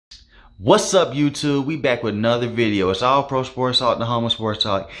What's up, YouTube? We back with another video. It's all Pro Sports Talk, the home of sports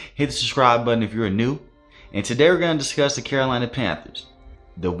talk. Hit the subscribe button if you're new. And today we're going to discuss the Carolina Panthers.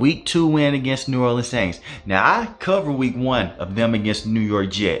 The Week 2 win against New Orleans Saints. Now, I covered Week 1 of them against the New York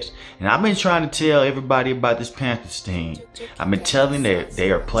Jets. And I've been trying to tell everybody about this Panthers team. I've been telling them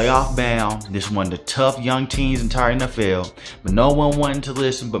they are playoff bound. This is one of the tough young teams in the entire NFL. But no one wanted to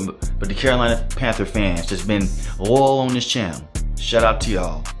listen but the Carolina Panther fans that's been loyal on this channel. Shout out to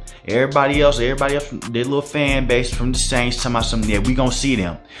y'all. Everybody else, their little fan base from the Saints talking about something there. We gonna see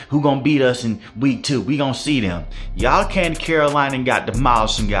them. Who gonna beat us in Week 2? We gonna see them. Y'all came to Carolina and got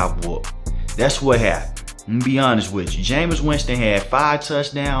demolished and got whooped. That's what happened. I'm gonna be honest with you. Jameis Winston had 5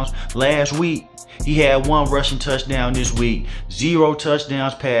 touchdowns last week. He had 1 rushing touchdown this week. 0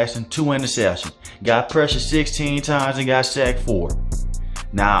 touchdowns passing, 2 interceptions. Got pressured 16 times and got sacked 4.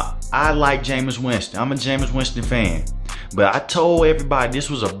 Now, I like Jameis Winston. I'm a Jameis Winston fan. But I told everybody this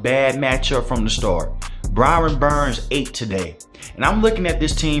was a bad matchup from the start. Brian Burns ate today. And I'm looking at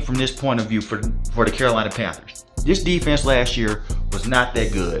this team from this point of view for the Carolina Panthers. This defense last year was not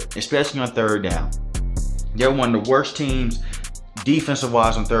that good, especially on third down. They're one of the worst teams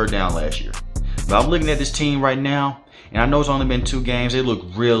defensive-wise on third down last year. But I'm looking at this team right now, and I know it's only been 2 games. They look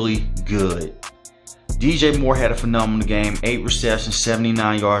really good. DJ Moore had a phenomenal game, 8 receptions,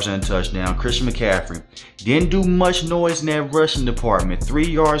 79 yards and a touchdown. Christian McCaffrey didn't do much noise in that rushing department. 3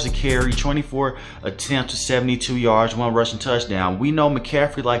 yards a carry, 24 attempts to 72 yards, 1 rushing touchdown. We know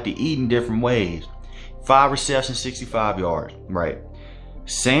McCaffrey like to eat in different ways. 5 receptions, 65 yards. Right.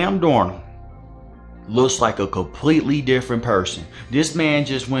 Sam Darnold looks like a completely different person. This man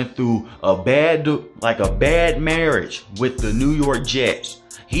just went through a bad marriage with the New York Jets.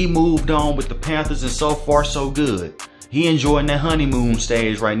 He moved on with the Panthers, and so far so good. He enjoying that honeymoon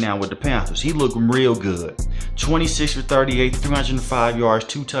stage right now with the Panthers. He looking real good. 26 for 38, 305 yards,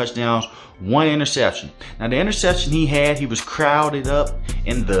 2 touchdowns, 1 interception. Now the interception he had, he was crowded up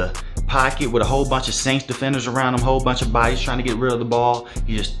in the pocket with a whole bunch of Saints defenders around him, whole bunch of bodies trying to get rid of the ball.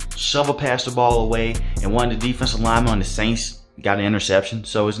 He just shoveled past the ball away, and one of the defensive linemen on the Saints got an interception.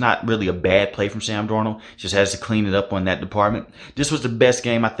 So it's not really a bad play from Sam Darnold. Just has to clean it up on that department. This was the best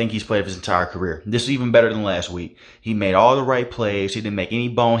game I think he's played of his entire career. This is even better than last week. He made all the right plays. He didn't make any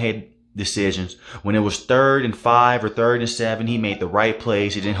bonehead decisions. When it was 3rd and 5 or 3rd and 7, he made the right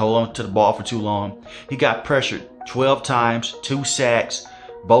plays. He didn't hold on to the ball for too long. He got pressured 12 times, 2 sacks.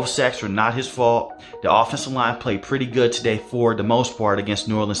 Both sacks were not his fault. The offensive line played pretty good today for the most part against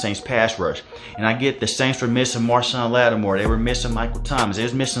New Orleans Saints pass rush. And I get the Saints were missing Marshawn Lattimore. They were missing Michael Thomas. They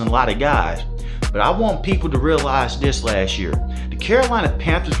was missing a lot of guys. But I want people to realize this last year. The Carolina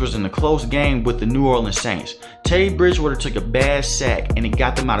Panthers was in a close game with the New Orleans Saints. Teddy Bridgewater took a bad sack and it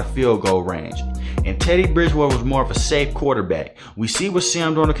got them out of field goal range. And Teddy Bridgewater was more of a safe quarterback. We see what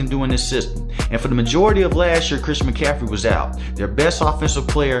Sam Darnold can do in this system. And for the majority of last year, Christian McCaffrey was out. Their best offensive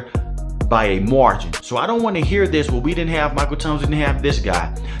player by a margin. So I don't want to hear this, well, we didn't have Michael Thomas, didn't have this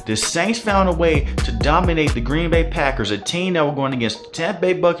guy. The Saints found a way to dominate the Green Bay Packers, a team that were going against the Tampa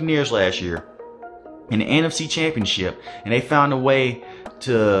Bay Buccaneers last year in the NFC Championship. And they found a way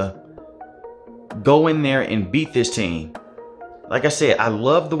to go in there and beat this team. Like I said, I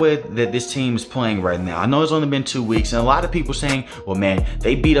love the way that this team is playing right now. I know it's only been 2 weeks, and a lot of people saying, well, man,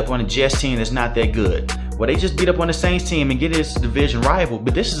 they beat up on a Jets team that's not that good. Well, they just beat up on the Saints team and get this division rival,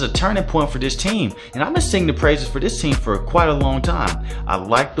 but this is a turning point for this team. And I've been singing the praises for this team for quite a long time. I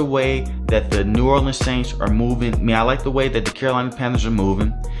like the way that the New Orleans Saints are moving. I mean, I like the way that the Carolina Panthers are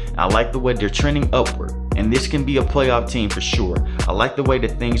moving. I like the way they're trending upward. And this can be a playoff team for sure. I like the way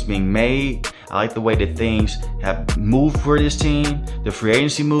that things being made. I like the way that things have moved for this team. The free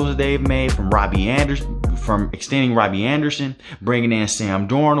agency moves that they've made from extending Robbie Anderson, bringing in Sam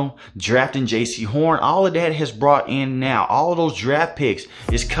Darnold, drafting J.C. Horn. All of that has brought in now. All of those draft picks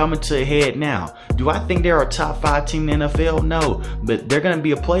is coming to a head now. Do I think they're a top 5 team in the NFL? No, but they're going to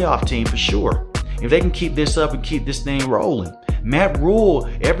be a playoff team for sure. If they can keep this up and keep this thing rolling. Matt Rule,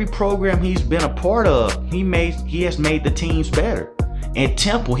 every program he's been a part of, he has made the teams better. And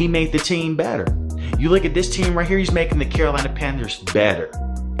Temple, he made the team better. You look at this team right here, he's making the Carolina Panthers better.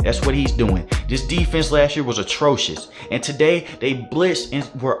 That's what he's doing. This defense last year was atrocious. And today, they blitzed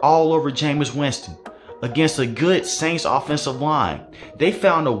and were all over Jameis Winston against a good Saints offensive line. They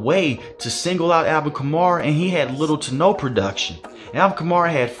found a way to single out Alvin Kamara, and he had little to no production. Alvin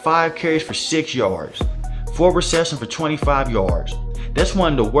Kamara had 5 carries for 6 yards. 4 receptions for 25 yards. That's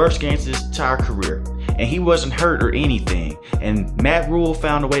one of the worst games of his entire career. And he wasn't hurt or anything. And Matt Rule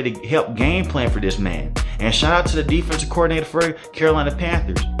found a way to help game plan for this man. And shout out to the defensive coordinator for Carolina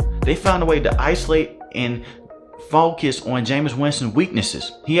Panthers. They found a way to isolate and focus on Jameis Winston's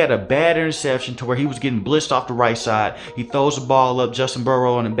weaknesses. He had a bad interception to where he was getting blitzed off the right side. He throws the ball up, Justin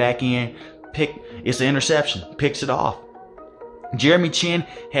Burrow on the back end. It's an interception. Picks it off. Jeremy Chin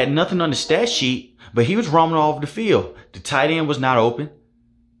had nothing on the stat sheet, but he was roaming all over the field. The tight end was not open.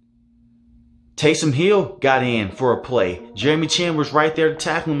 Taysom Hill got in for a play. Jeremy Chin was right there to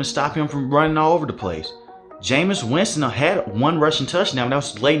tackle him and stop him from running all over the place. Jameis Winston had one rushing touchdown. That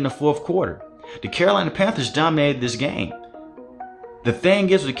was late in the fourth quarter. The Carolina Panthers dominated this game. The thing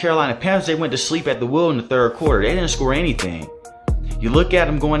is with the Carolina Panthers, they went to sleep at the wheel in the third quarter. They didn't score anything. You look at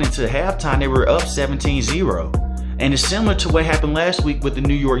them going into halftime, they were up 17-0. And it's similar to what happened last week with the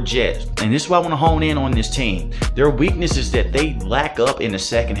New York Jets. And this is why I want to hone in on this team. Their weakness is that they lack up in the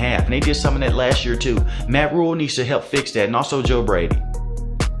second half. And they did some of that last year too. Matt Rule needs to help fix that. And also Joe Brady.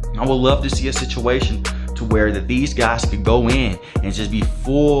 I would love to see a situation to where that these guys could go in and just be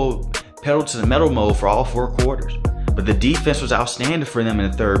full pedal to the metal mode for all 4 quarters. But the defense was outstanding for them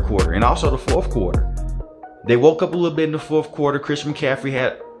in the third quarter and also the fourth quarter. They woke up a little bit in the fourth quarter. Christian McCaffrey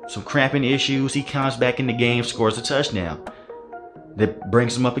had some cramping issues. He comes back in the game, scores a touchdown. That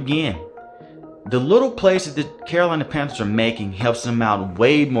brings him up again. The little plays that the Carolina Panthers are making helps them out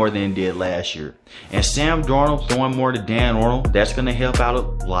way more than it did last year. And Sam Darnold throwing more to Dan Arnold, that's going to help out a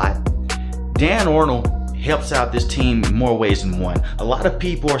lot. Dan Arnold helps out this team in more ways than one. A lot of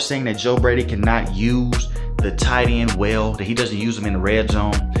people are saying that Joe Brady cannot use the tight end well, that he doesn't use them in the red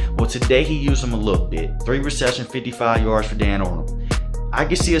zone. Well, today he used them a little bit. 3 receptions, 55 yards for Dan Arnold. I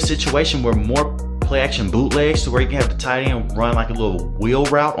can see a situation where more play action bootlegs to where you can have the tight end run like a little wheel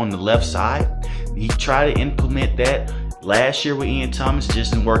route on the left side. He tried to implement that last year with Ian Thomas. It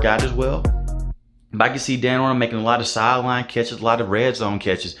just didn't work out as well. But I can see Dan Arnold making a lot of sideline catches, a lot of red zone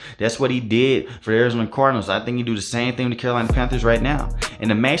catches. That's what he did for the Arizona Cardinals. I think he do the same thing with the Carolina Panthers right now. And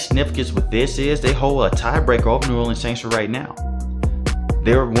the main significance with this is they hold a tiebreaker over New Orleans Saints for right now.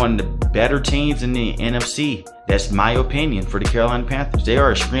 They're one of the better teams in the NFC. That's my opinion for the Carolina Panthers. They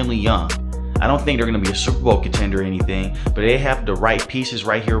are extremely young. I don't think they're going to be a Super Bowl contender or anything, but they have the right pieces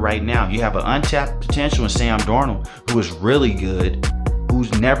right here, right now. You have an untapped potential in Sam Darnold, who is really good,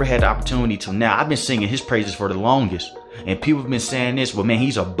 who's never had the opportunity till now. I've been singing his praises for the longest. And people have been saying this, well, man,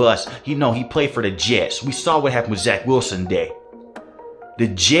 he's a bust. He played for the Jets. We saw what happened with Zach Wilson today. The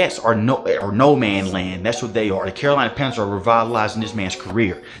Jets are no man land. That's what they are. The Carolina Panthers are revitalizing this man's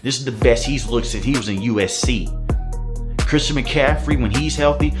career. This is the best he's looked since he was in USC. Christian McCaffrey, when he's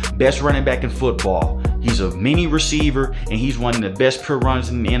healthy, best running back in football. He's a mini receiver, and he's one of the best pure runners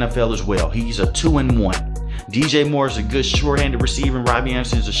in the NFL as well. He's a 2-1. DJ Moore is a good short-handed receiver, and Robbie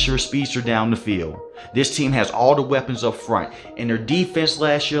Anderson is a sure speedster down the field. This team has all the weapons up front. And their defense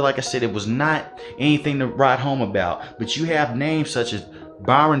last year, like I said, it was not anything to write home about. But you have names such as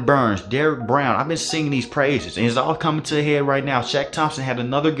Byron Burns, Derek Brown. I've been singing these praises, and it's all coming to a head right now. Shaq Thompson had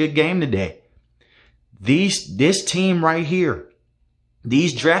another good game today. This team right here,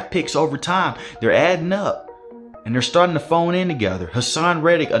 these draft picks over time, they're adding up. And they're starting to phone in together. Hassan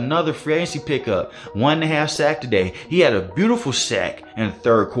Reddick, another free agency pickup. 1.5 sack today. He had a beautiful sack in the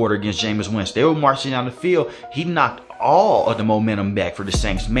third quarter against Jameis Winston. They were marching down the field. He knocked all of the momentum back for the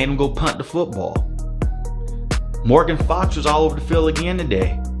Saints. Made them go punt the football. Morgan Fox was all over the field again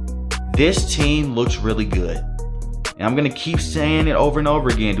today. This team looks really good. And I'm going to keep saying it over and over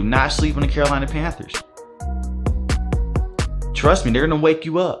again. Do not sleep on the Carolina Panthers. Trust me, they're going to wake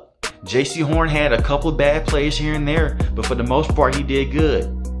you up. J.C. Horn had a couple of bad plays here and there, but for the most part, he did good.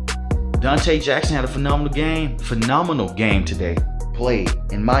 Dante Jackson had a phenomenal game today. Played,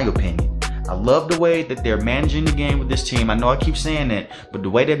 in my opinion. I love the way that they're managing the game with this team. I know I keep saying that, but the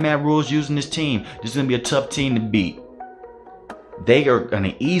way that Matt Rule is using this team, this is going to be a tough team to beat. They are going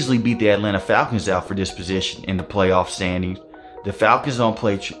to easily beat the Atlanta Falcons out for this position in the playoff standings. The Falcons don't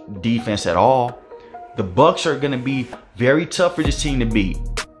play defense at all. The Bucs are going to be very tough for this team to beat.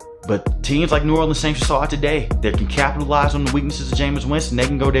 But teams like New Orleans Saints saw it today. They can capitalize on the weaknesses of Jameis Winston. They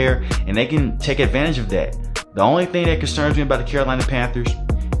can go there and they can take advantage of that. The only thing that concerns me about the Carolina Panthers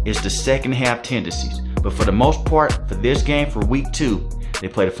is the second half tendencies. But for the most part, for this game, for week 2, they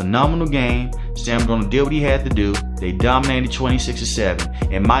played a phenomenal game. Sam Darnold did what he had to do. They dominated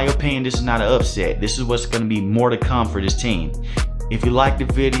 26-7. In my opinion, this is not an upset. This is what's going to be more to come for this team. If you liked the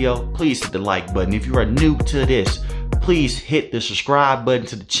video, please hit the like button. If you are new to this, please hit the subscribe button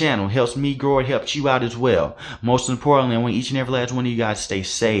to the channel. It helps me grow. It helps you out as well. Most importantly, I want each and every last one of you guys to stay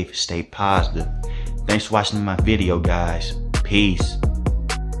safe, stay positive. Thanks for watching my video, guys. Peace.